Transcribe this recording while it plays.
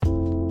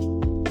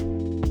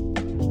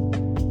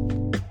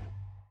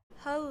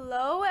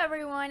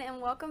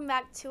welcome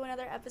back to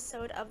another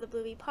episode of the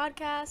Bluey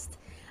Podcast.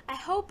 I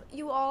hope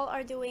you all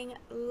are doing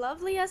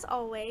lovely as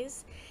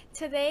always.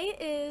 Today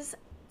is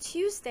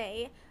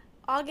Tuesday,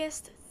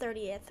 August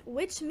 30th,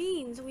 which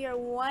means we are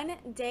one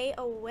day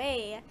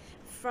away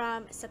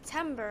from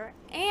September,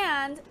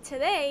 and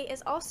today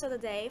is also the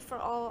day for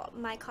all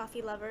my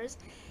coffee lovers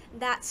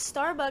that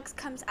Starbucks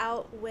comes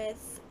out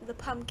with the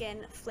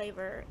pumpkin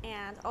flavor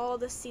and all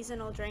the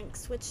seasonal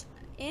drinks, which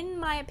in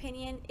my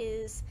opinion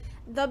is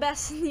the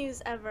best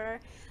news ever.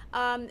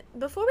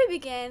 Before we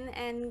begin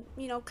and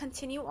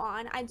continue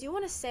on, I do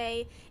want to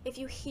say if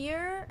you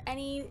hear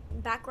any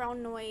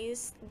background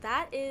noise,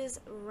 that is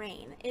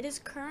rain. It is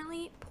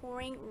currently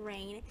pouring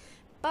rain,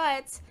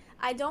 but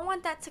I don't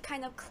want that to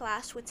kind of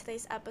clash with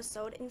today's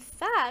episode. In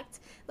fact,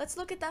 let's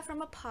look at that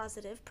from a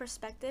positive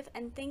perspective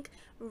and think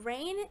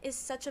rain is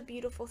such a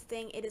beautiful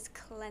thing. It is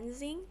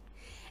cleansing.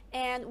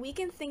 And we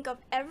can think of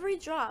every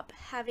drop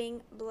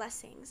having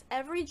blessings,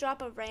 every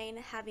drop of rain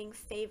having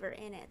favor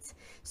in it.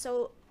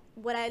 So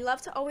what I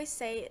love to always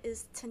say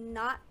is to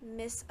not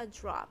miss a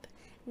drop.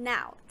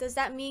 Now, does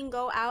that mean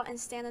go out and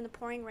stand in the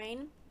pouring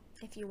rain?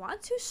 If you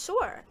want to,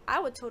 sure, I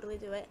would totally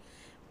do it.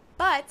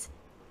 But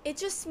it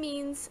just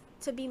means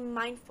to be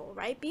mindful,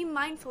 right? Be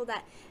mindful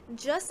that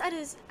just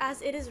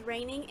as it is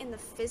raining in the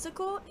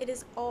physical, it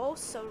is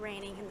also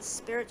raining in the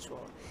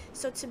spiritual.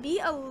 So to be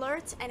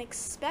alert and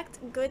expect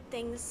good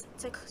things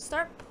to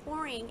start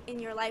pouring in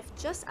your life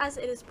just as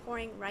it is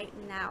pouring right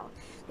now.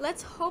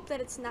 Let's hope that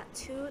it's not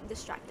too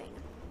distracting.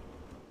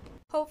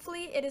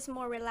 Hopefully it is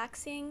more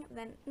relaxing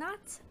than not,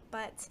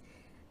 but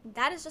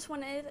that is just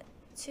wanted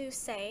to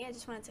say. I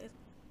just wanted to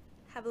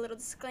have a little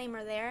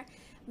disclaimer there.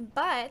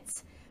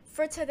 But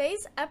for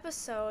today's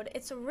episode,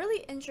 it's a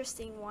really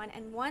interesting one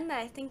and one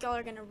that I think y'all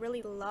are going to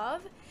really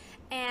love.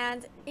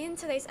 And in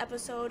today's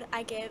episode,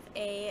 I give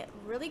a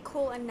really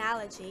cool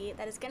analogy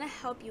that is going to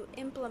help you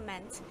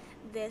implement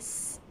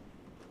this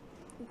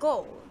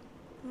goal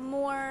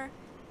more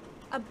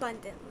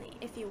abundantly,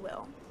 if you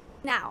will.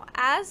 Now,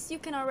 as you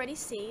can already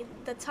see,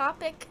 the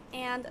topic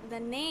and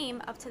the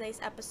name of today's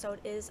episode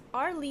is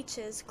Are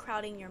Leeches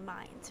Crowding Your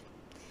Mind?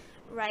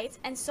 Right?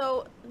 And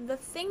so the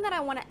thing that I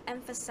want to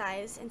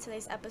emphasize in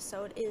today's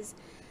episode is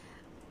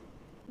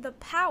the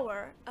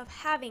power of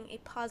having a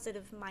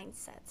positive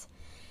mindset.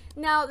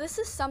 Now, this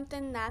is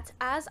something that,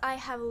 as I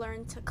have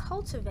learned to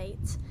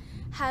cultivate,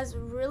 has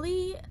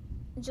really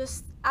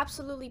just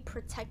absolutely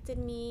protected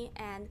me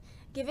and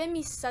given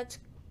me such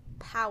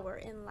power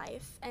in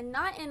life, and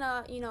not in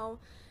a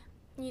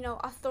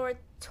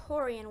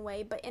authoritarian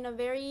way, but in a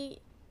very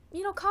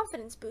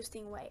confidence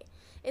boosting way.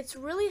 It's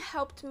really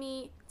helped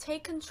me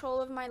take control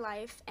of my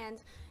life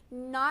and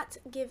not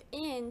give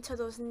in to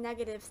those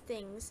negative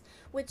things,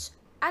 which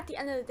at the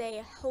end of the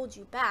day hold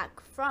you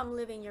back from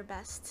living your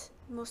best,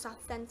 most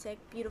authentic,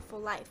 beautiful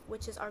life,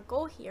 which is our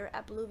goal here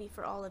at Bluey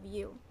for all of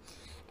you,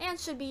 and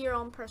should be your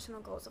own personal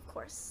goals, of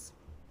course.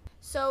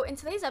 So in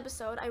today's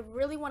episode, I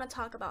really want to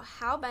talk about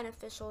how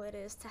beneficial it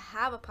is to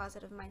have a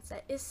positive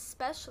mindset,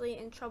 especially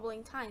in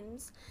troubling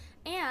times,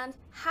 and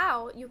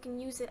how you can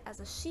use it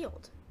as a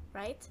shield,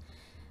 right?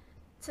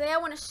 Today I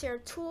want to share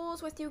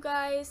tools with you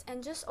guys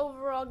and just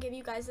overall give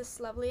you guys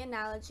this lovely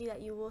analogy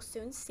that you will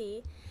soon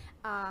see,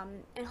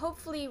 and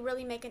hopefully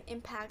really make an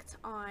impact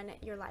on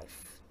your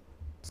life.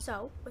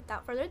 So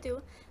without further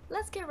ado,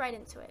 let's get right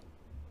into it.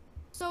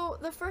 So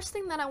the first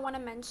thing that I want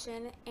to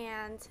mention,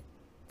 and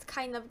it's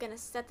kind of going to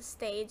set the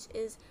stage,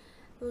 is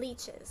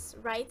leeches,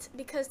 right?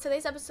 Because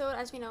today's episode,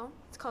 as we know,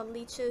 it's called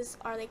Leeches,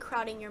 Are They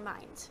Crowding Your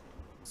Mind?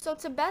 So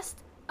to best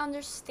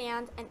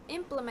understand and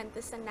implement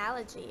this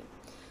analogy,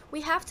 we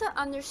have to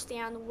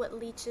understand what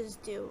leeches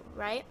do,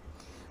 right?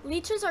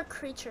 Leeches are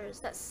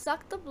creatures that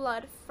suck the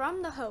blood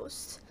from the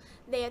host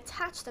they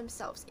attach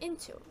themselves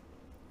into,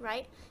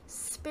 right?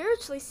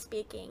 Spiritually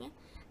speaking,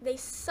 they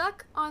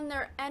suck on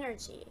their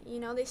energy.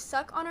 They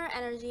suck on our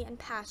energy and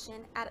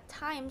passion at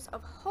times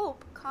of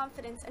hope,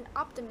 confidence, and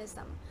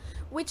optimism,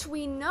 which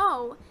we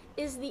know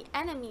is the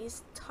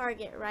enemy's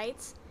target,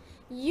 right?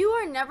 You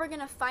are never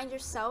going to find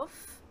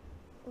yourself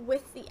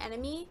with the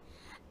enemy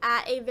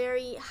at a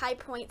very high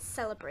point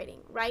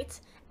celebrating, right?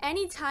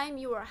 Anytime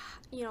you are,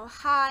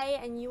 high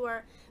and you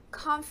are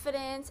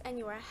confident and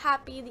you are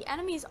happy, the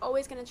enemy is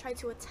always going to try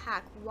to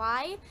attack.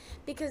 Why?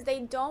 Because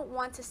they don't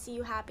want to see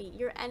you happy.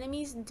 Your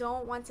enemies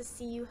don't want to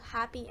see you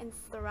happy and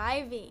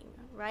thriving,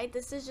 right?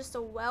 This is just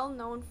a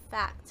well-known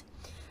fact,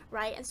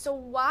 right? And so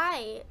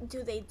why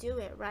do they do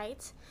it,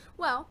 right?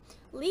 Well,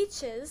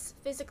 leeches,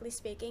 physically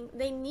speaking,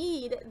 they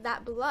need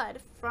that blood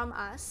from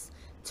us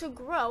to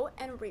grow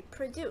and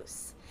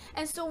reproduce.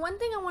 And so one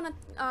thing I want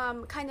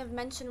to kind of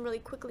mention really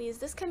quickly is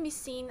this can be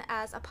seen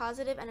as a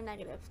positive and a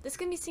negative. This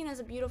can be seen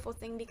as a beautiful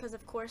thing because,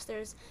 of course,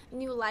 there's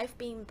new life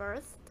being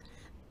birthed,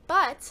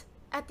 but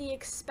at the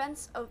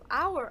expense of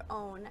our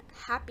own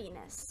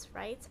happiness,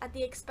 right? At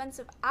the expense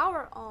of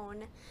our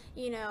own,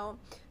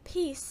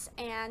 peace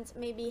and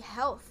maybe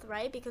health,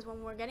 right? Because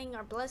when we're getting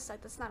our blood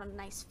sucked, that's not a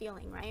nice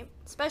feeling, right?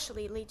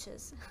 Especially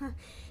leeches.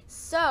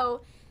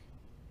 So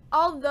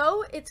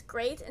Although it's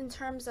great in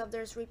terms of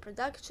there's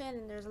reproduction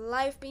and there's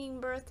life being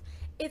birthed,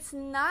 it's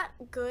not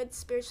good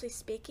spiritually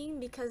speaking,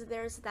 because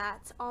there's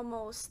that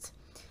almost,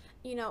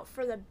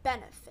 for the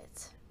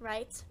benefit,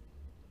 right?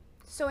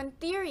 So in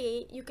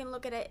theory, you can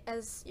look at it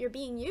as you're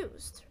being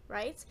used,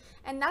 right?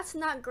 And that's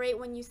not great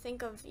when you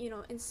think of,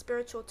 in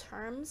spiritual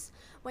terms,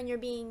 when you're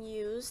being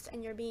used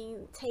and you're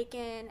being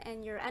taken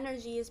and your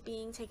energy is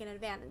being taken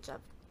advantage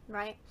of,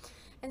 right?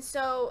 And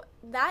so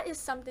that is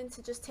something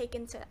to just take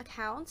into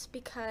account,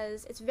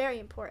 because it's very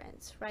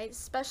important, right?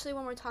 Especially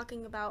when we're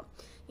talking about,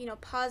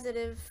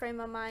 positive frame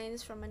of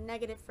minds from a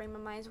negative frame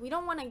of minds. We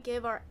don't want to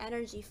give our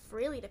energy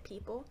freely to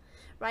people,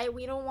 right?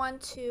 We don't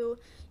want to,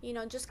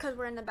 just because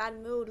we're in a bad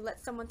mood,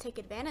 let someone take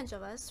advantage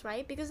of us,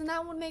 right? Because then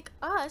that would make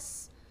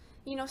us,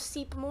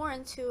 seep more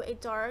into a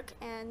dark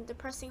and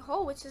depressing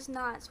hole, which is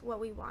not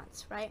what we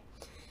want, right?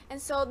 And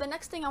so the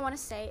next thing I want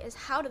to say is,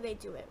 how do they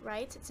do it,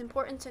 right? It's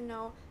important to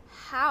know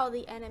how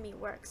the enemy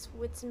works.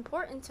 It's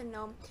important to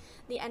know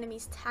the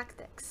enemy's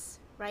tactics,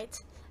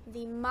 right?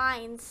 The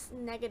mind's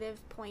negative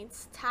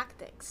points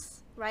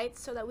tactics, right?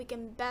 So that we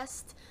can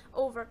best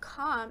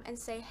overcome and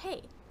say,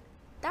 hey,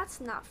 that's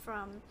not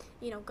from,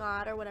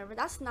 God or whatever.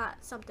 That's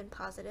not something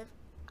positive.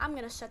 I'm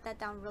going to shut that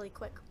down really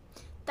quick.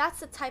 That's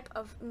the type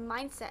of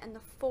mindset and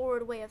the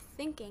forward way of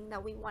thinking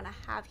that we want to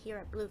have here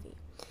at Bluevy.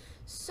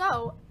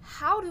 So,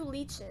 how do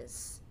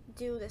leeches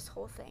do this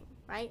whole thing,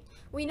 right?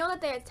 We know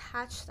that they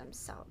attach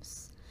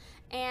themselves,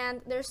 and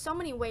there's so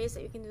many ways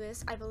that you can do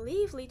this. I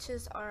believe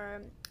leeches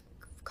are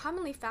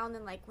commonly found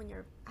in, like, when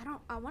you're,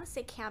 I want to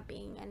say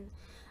camping and,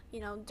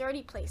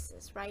 dirty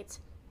places, right?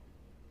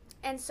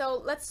 And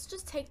so let's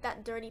just take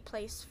that dirty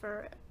place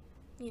for,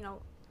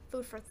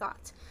 food for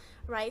thought,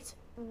 right?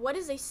 What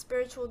is a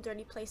spiritual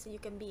dirty place that you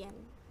can be in?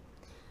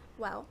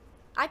 Well,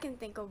 I can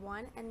think of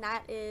one, and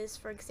that is,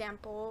 for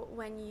example,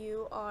 when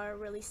you are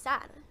really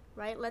sad,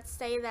 right? Let's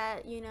say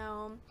that,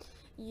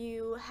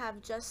 you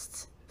have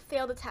just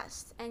failed a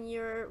test and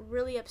you're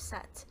really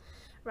upset,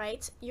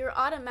 right? You're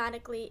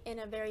automatically in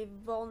a very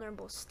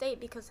vulnerable state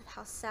because of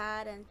how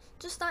sad and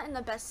just not in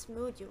the best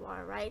mood you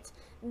are, right?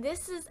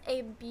 This is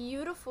a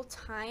beautiful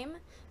time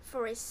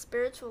for a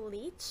spiritual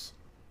leech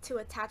to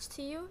attach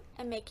to you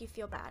and make you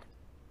feel bad,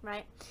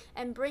 right?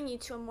 And bring you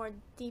to a more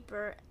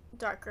deeper,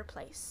 darker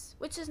place,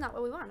 which is not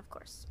what we want, of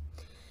course.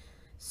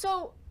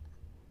 So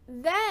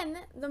then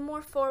the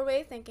more forward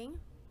way of thinking,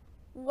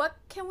 what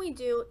can we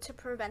do to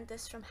prevent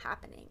this from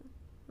happening,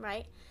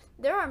 right?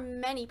 There are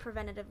many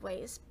preventative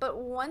ways, but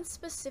one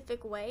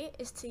specific way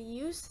is to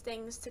use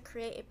things to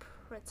create a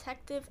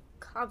protective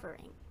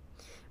covering,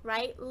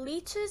 right?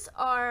 Leeches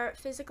are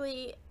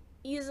physically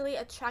easily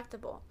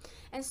attractable,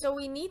 and so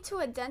we need to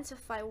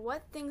identify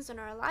what things in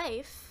our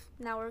life,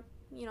 now we're,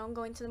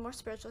 going to the more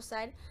spiritual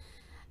side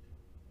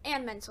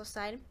and mental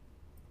side,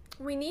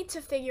 we need to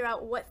figure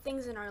out what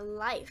things in our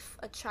life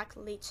attract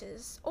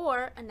leeches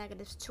or a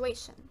negative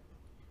situation,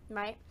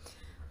 right?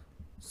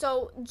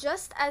 So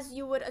just as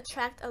you would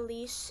attract a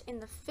leash in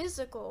the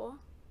physical,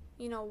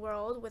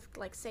 world with,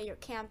 like, say you're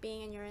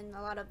camping and you're in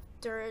a lot of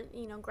dirt,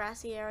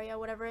 grassy area,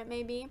 whatever it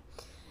may be,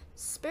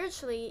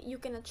 spiritually you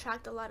can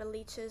attract a lot of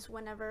leeches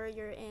whenever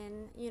you're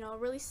in, a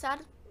really sad,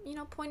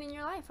 point in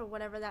your life or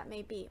whatever that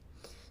may be.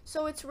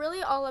 So it's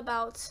really all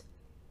about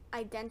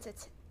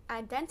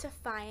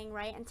identifying,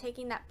 right, and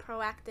taking that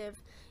proactive,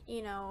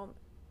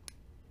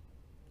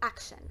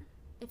 action,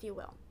 if you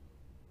will.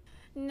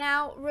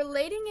 Now,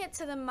 relating it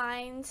to the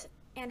mind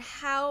and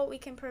how we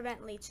can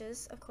prevent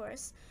leeches, of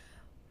course,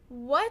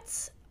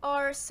 what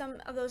are some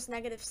of those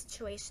negative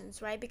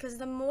situations, right? Because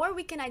the more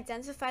we can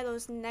identify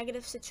those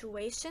negative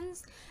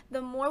situations,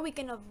 the more we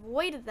can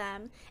avoid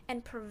them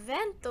and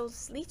prevent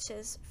those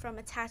leeches from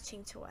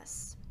attaching to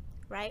us,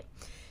 right?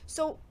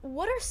 So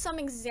what are some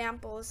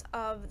examples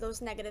of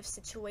those negative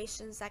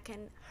situations that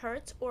can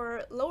hurt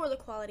or lower the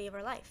quality of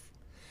our life?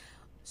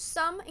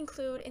 Some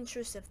include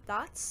intrusive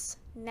thoughts,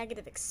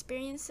 negative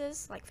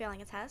experiences like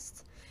failing a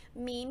test,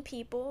 mean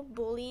people,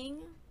 bullying,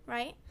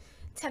 right?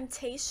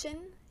 Temptation,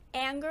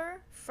 anger,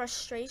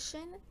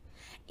 frustration,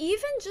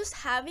 even just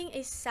having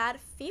a sad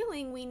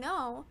feeling, we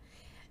know,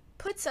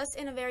 puts us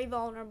in a very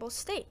vulnerable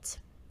state,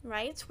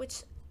 right?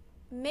 Which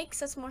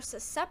makes us more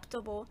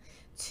susceptible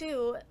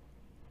to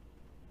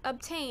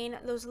obtain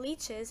those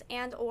leeches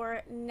and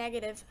or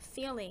negative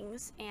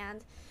feelings,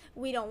 and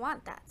we don't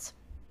want that.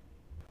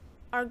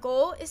 Our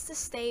goal is to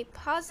stay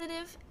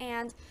positive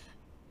and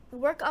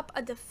work up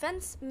a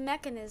defense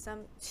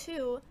mechanism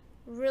to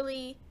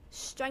really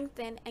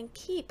strengthen and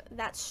keep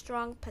that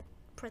strong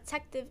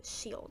protective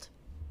shield.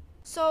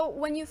 So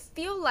when you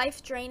feel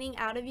life draining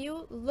out of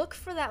you, look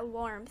for that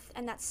warmth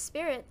and that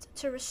spirit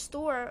to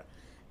restore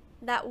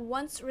that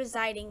once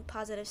residing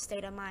positive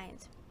state of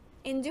mind.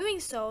 In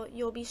doing so,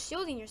 you'll be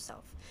shielding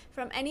yourself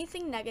from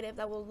anything negative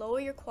that will lower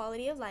your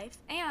quality of life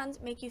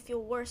and make you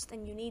feel worse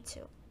than you need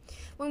to.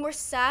 When we're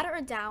sad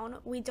or down,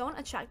 we don't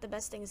attract the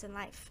best things in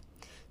life.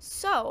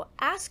 So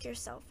ask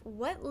yourself,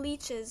 what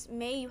leeches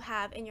may you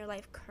have in your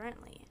life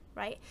currently?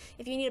 right?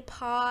 If you need to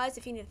pause,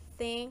 if you need to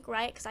think,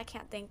 right? Because I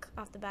can't think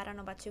off the bat. I don't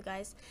know about you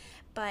guys,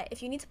 but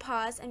if you need to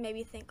pause and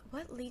maybe think,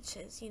 what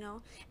leeches,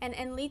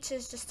 and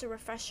leeches, just to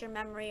refresh your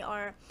memory,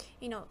 are,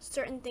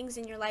 certain things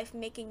in your life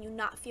making you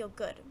not feel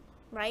good,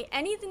 right?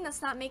 Anything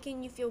that's not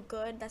making you feel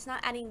good, that's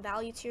not adding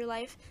value to your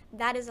life,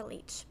 that is a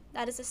leech.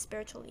 That is a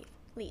spiritual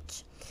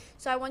leech.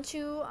 So I want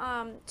to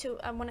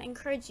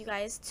encourage you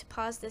guys to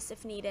pause this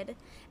if needed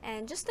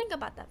and just think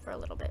about that for a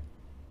little bit.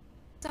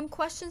 Some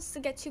questions to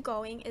get you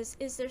going is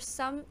there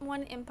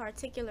someone in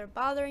particular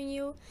bothering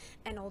you?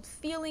 An old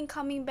feeling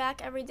coming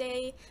back every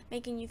day,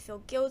 making you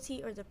feel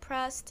guilty or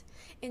depressed?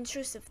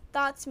 Intrusive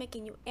thoughts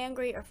making you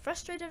angry or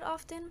frustrated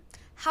often?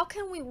 How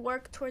can we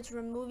work towards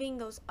removing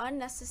those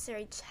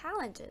unnecessary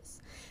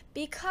challenges?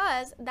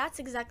 Because that's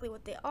exactly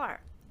what they are.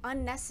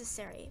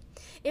 Unnecessary.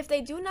 If they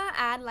do not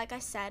add, like I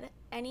said,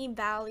 any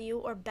value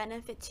or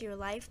benefit to your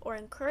life or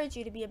encourage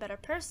you to be a better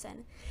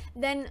person,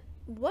 then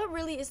what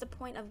really is the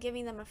point of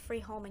giving them a free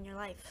home in your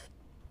life,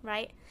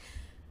 right?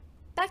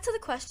 Back to the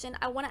question,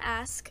 I want to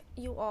ask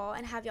you all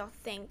and have y'all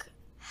think,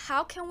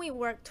 how can we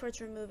work towards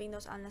removing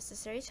those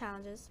unnecessary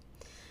challenges?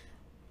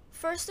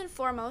 First and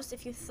foremost,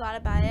 if you thought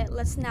about it,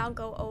 let's now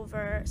go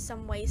over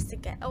some ways to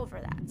get over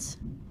that.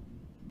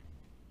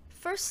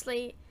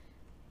 Firstly,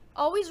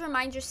 always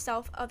remind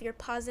yourself of your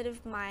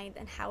positive mind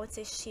and how it's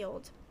a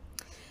shield.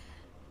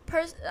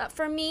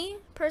 For me,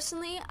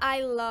 personally,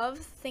 I love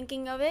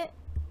thinking of it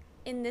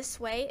in this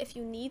way. If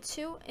you need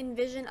to,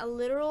 envision a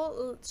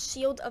literal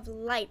shield of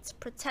light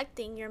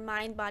protecting your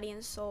mind, body,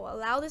 and soul.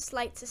 Allow this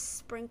light to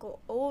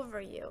sprinkle over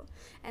you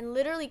and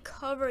literally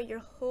cover your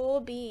whole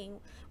being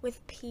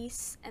with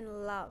peace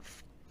and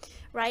love,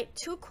 right?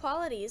 Two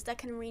qualities that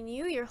can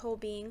renew your whole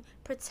being,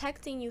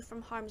 protecting you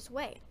from harm's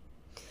way.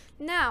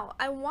 Now,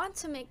 I want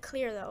to make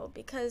clear though,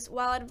 because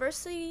while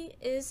adversity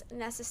is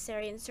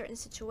necessary in certain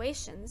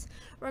situations,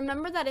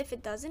 remember that if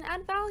it doesn't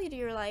add value to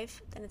your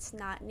life, then it's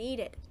not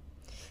needed.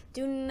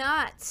 Do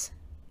not,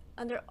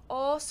 under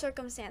all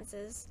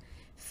circumstances,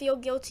 feel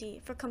guilty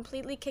for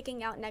completely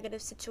kicking out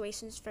negative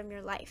situations from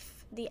your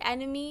life. The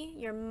enemy,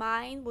 your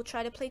mind, will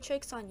try to play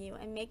tricks on you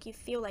and make you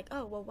feel like,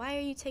 oh, well, why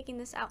are you taking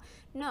this out?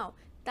 No,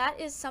 that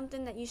is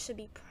something that you should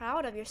be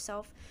proud of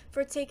yourself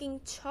for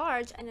taking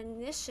charge and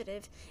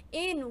initiative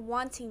in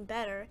wanting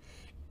better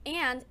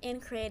and in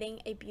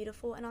creating a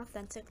beautiful and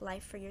authentic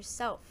life for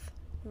yourself,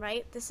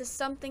 right? This is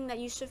something that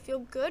you should feel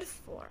good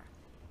for.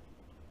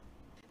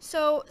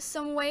 So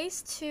some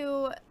ways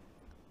to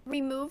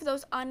remove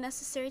those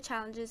unnecessary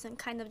challenges and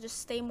kind of just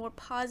stay more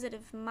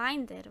positive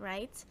minded,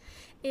 right,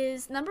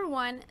 is number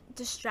one,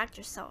 distract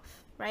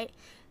yourself, right?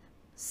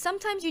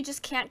 Sometimes you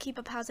just can't keep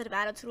a positive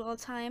attitude all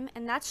the time,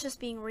 and that's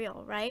just being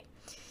real, right?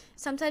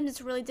 Sometimes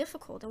it's really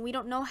difficult and we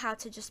don't know how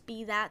to just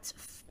be that,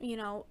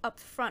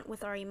 upfront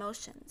with our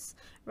emotions,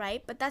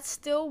 right? But that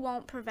still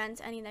won't prevent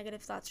any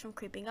negative thoughts from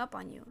creeping up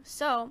on you.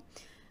 So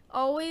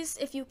always,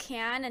 if you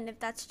can, and if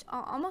that's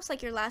almost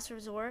like your last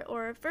resort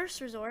or first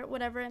resort,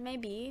 whatever it may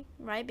be,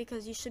 right?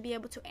 Because you should be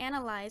able to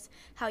analyze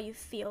how you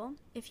feel.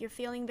 If you're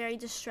feeling very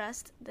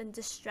distressed, then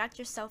distract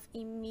yourself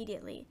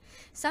immediately.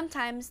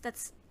 Sometimes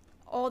that's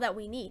all that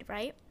we need,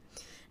 right?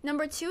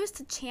 Number two is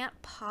to chant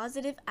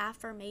positive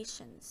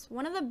affirmations.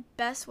 One of the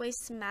best ways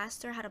to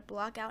master how to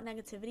block out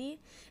negativity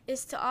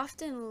is to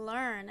often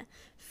learn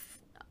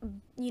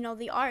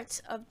the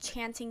art of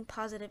chanting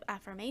positive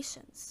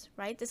affirmations,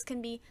 right? This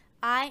can be,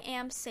 I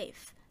am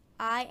safe,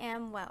 I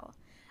am well,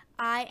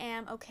 I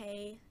am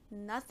okay,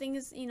 nothing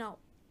is,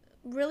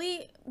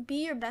 really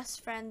be your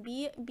best friend,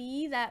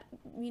 be that,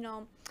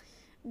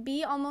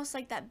 be almost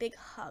like that big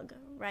hug,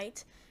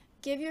 right?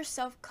 Give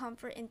yourself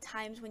comfort in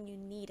times when you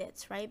need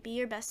it, right? Be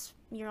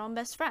your own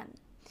best friend.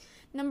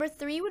 Number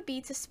three would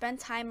be to spend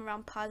time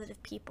around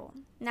positive people.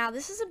 Now,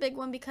 this is a big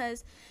one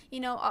because,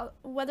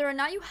 whether or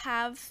not you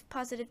have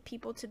positive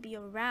people to be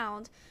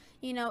around,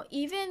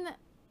 even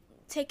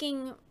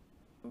taking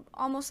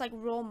almost like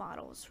role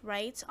models,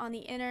 right? On the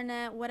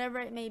internet, whatever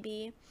it may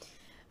be.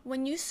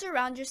 When you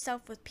surround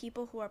yourself with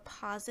people who are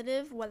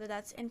positive, whether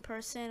that's in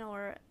person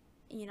or,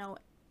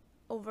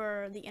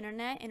 over the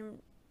internet, and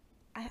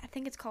I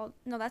think it's called,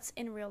 no, that's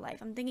in real life.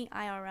 I'm thinking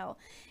IRL.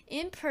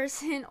 In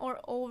person or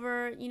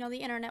over, the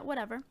internet,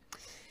 whatever.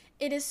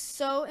 It is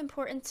so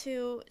important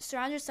to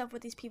surround yourself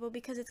with these people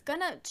because it's going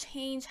to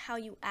change how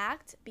you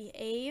act,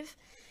 behave.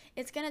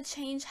 It's going to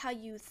change how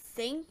you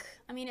think.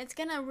 I mean, it's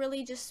going to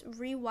really just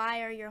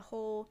rewire your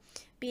whole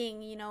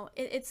being,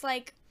 It's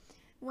like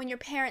when your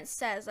parent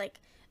says,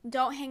 like,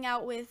 don't hang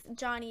out with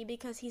Johnny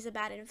because he's a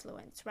bad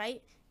influence,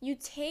 right? You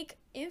take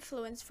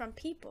influence from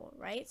people,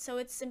 right? So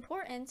it's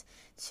important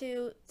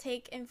to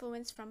take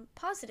influence from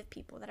positive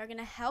people that are going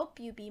to help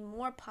you be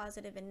more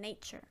positive in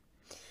nature.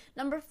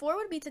 Number four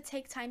would be to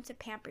take time to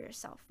pamper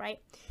yourself, right?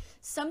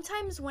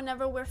 Sometimes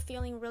whenever we're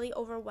feeling really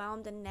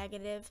overwhelmed and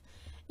negative,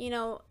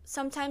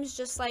 sometimes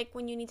just like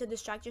when you need to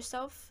distract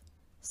yourself,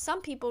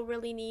 some people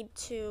really need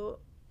to,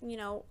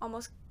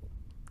 almost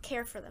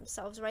care for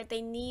themselves, right?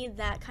 They need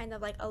that kind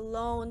of like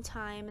alone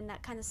time and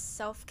that kind of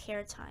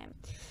self-care time.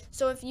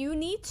 So if you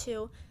need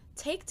to,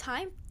 take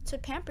time to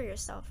pamper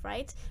yourself,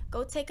 right?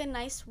 Go take a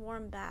nice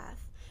warm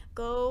bath.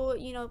 Go,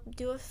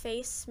 do a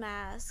face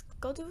mask.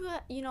 Go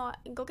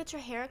go get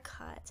your hair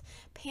cut.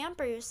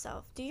 Pamper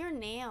yourself. Do your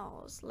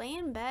nails. Lay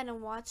in bed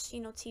and watch,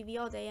 TV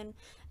all day and,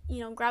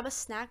 grab a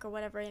snack or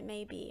whatever it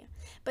may be.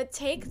 But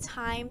take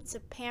time to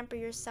pamper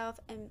yourself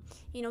and,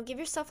 give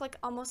yourself like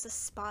almost a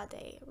spa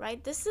day,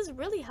 right? This is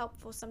really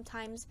helpful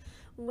sometimes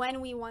when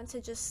we want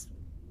to just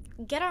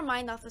get our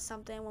mind off of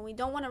something, when we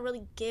don't want to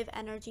really give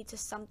energy to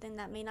something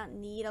that may not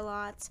need a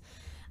lot.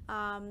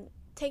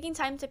 Taking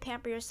time to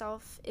pamper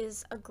yourself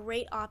is a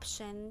great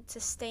option to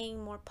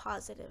staying more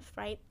positive,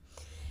 right?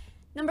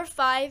 Number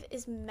 5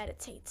 is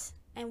meditate.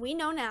 And we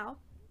know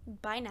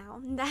by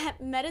now,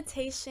 that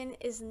meditation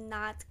is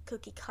not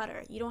cookie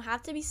cutter. You don't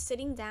have to be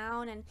sitting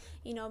down and,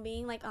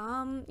 being like,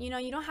 you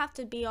don't have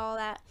to be all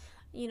that,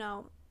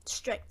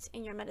 strict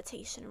in your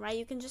meditation, right?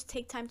 You can just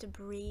take time to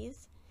breathe,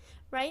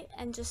 right?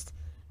 And just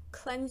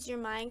cleanse your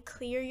mind,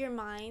 clear your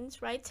mind,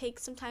 right? Take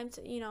some time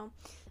to,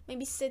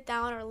 maybe sit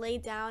down or lay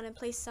down and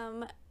play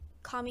some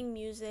calming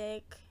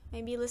music,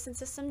 maybe listen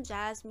to some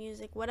jazz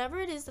music, whatever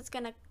it is that's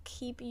gonna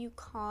keep you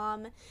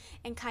calm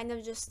and kind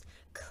of just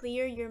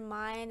clear your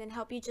mind and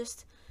help you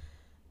just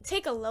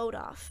take a load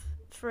off,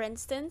 for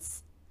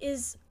instance,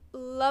 is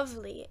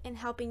lovely in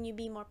helping you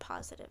be more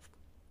positive,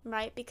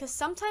 right? Because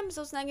sometimes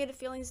those negative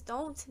feelings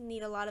don't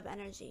need a lot of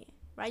energy,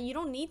 right? You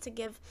don't need to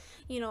give,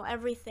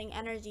 everything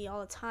energy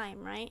all the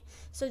time, right?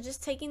 So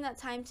just taking that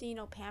time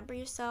to, pamper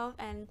yourself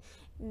and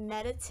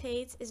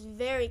meditate is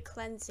very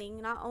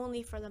cleansing, not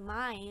only for the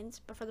mind,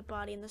 but for the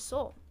body and the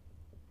soul.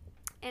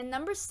 And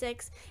number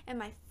 6, and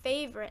my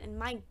favorite and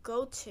my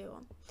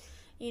go-to,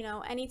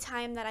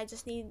 anytime that I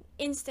just need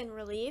instant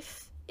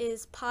relief,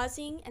 is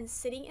pausing and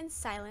sitting in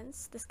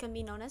silence. This can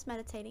be known as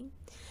meditating,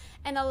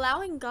 and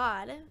allowing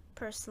God,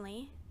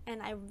 personally,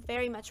 and I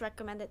very much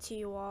recommend it to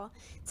you all,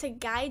 to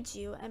guide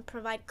you and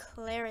provide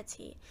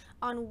clarity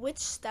on which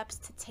steps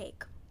to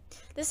take.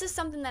 This is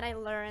something that I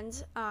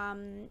learned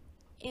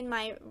in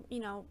my,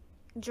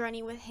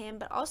 journey with him,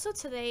 but also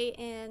today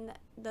in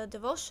the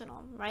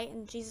devotional, right?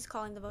 In Jesus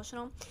Calling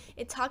devotional,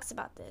 it talks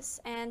about this.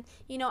 And,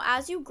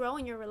 as you grow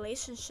in your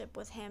relationship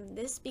with him,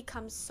 this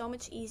becomes so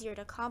much easier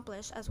to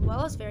accomplish, as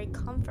well as very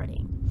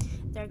comforting.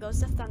 There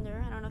goes the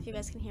thunder. I don't know if you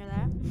guys can hear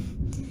that.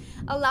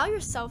 Allow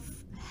yourself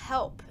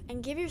help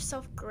and give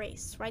yourself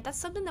grace, right? That's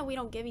something that we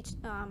don't give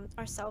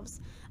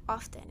ourselves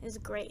often, is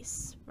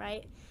grace,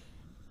 right?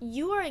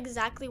 You are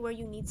exactly where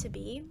you need to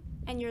be,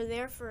 and you're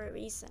there for a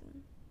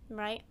reason,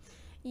 right?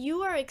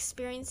 You are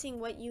experiencing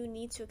what you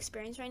need to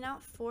experience right now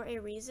for a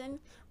reason.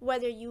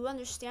 Whether you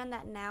understand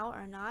that now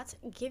or not,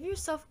 give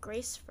yourself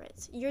grace for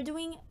it. You're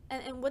doing,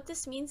 and what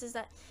this means is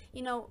that,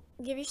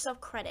 give yourself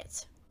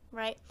credit,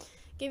 right?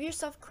 Give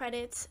yourself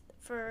credit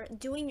for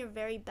doing your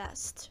very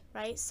best,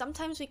 right?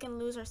 Sometimes we can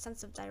lose our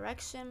sense of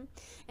direction,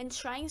 and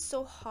trying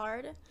so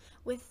hard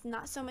with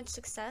not so much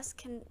success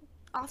can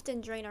often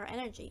drain our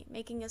energy,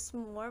 making us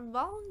more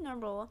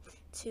vulnerable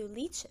to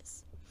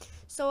leeches.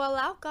 So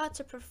allow God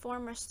to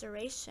perform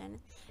restoration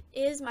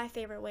is my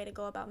favorite way to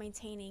go about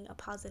maintaining a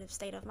positive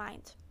state of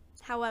mind.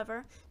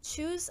 However,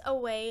 choose a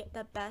way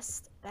that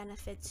best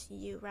benefits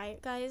you,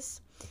 right, guys?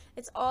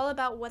 It's all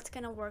about what's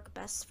going to work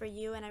best for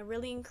you, and I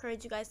really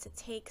encourage you guys to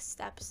take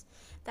steps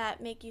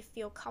that make you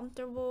feel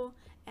comfortable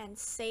and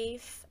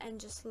safe and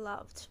just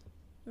loved,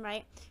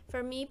 right?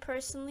 For me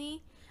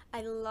personally,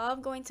 I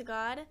love going to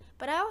God,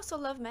 but I also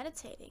love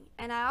meditating,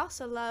 and I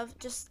also love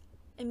just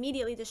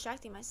immediately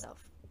distracting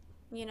myself.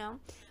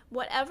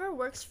 Whatever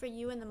works for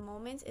you in the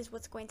moment is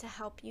what's going to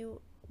help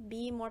you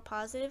be more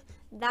positive.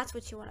 That's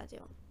what you want to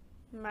do,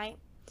 right?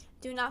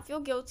 Do not feel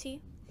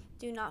guilty.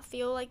 Do not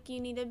feel like you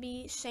need to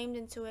be shamed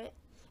into it,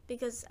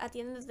 because at the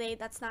end of the day,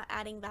 that's not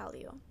adding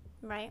value,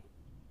 right?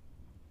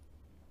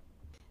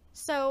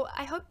 So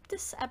I hope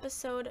this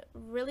episode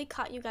really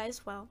caught you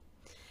guys well.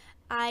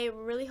 I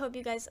really hope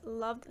you guys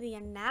loved the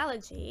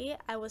analogy.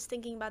 I was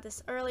thinking about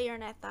this earlier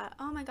and I thought,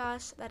 oh my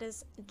gosh, that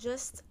is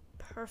just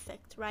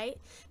perfect, right?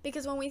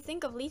 Because when we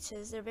think of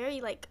leeches, they're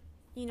very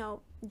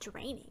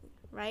draining,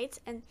 right?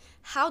 And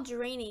how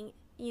draining,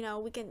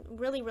 we can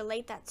really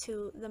relate that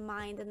to the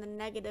mind and the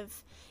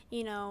negative,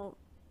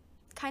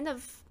 kind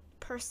of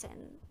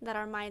person that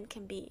our mind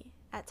can be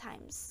at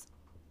times.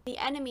 The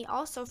enemy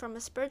also, from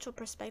a spiritual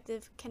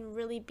perspective, can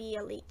really be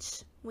a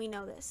leech. We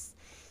know this.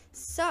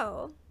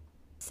 So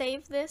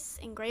save this,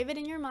 engrave it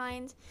in your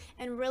mind,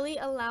 and really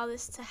allow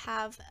this to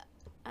have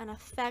an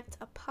effect,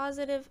 a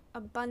positive,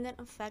 abundant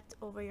effect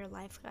over your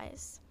life,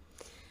 guys.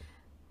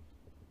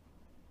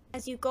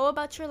 As you go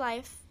about your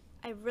life,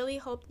 I really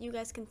hope you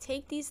guys can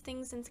take these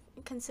things into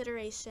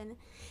consideration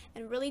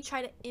and really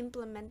try to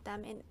implement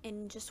them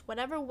in just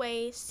whatever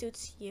way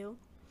suits you.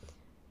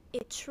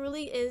 It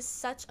truly is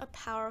such a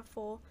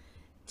powerful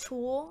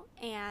tool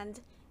and,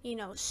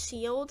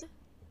 shield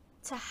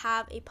to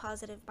have a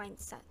positive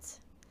mindset.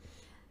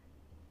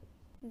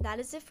 That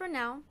is it for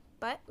now.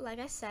 But like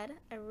I said,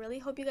 I really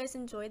hope you guys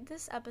enjoyed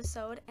this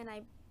episode, and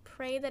I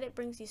pray that it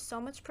brings you so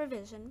much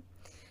provision.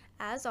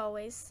 As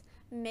always,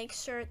 Make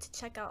sure to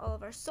check out all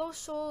of our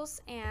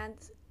socials and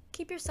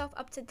keep yourself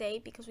up to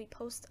date because we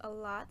post a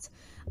lot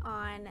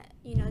on,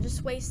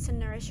 just ways to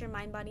nourish your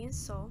mind, body, and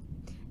soul.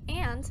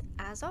 And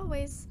as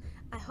always,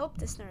 I hope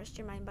this nourished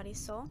your mind, body,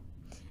 soul.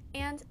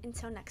 And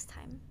until next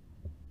time.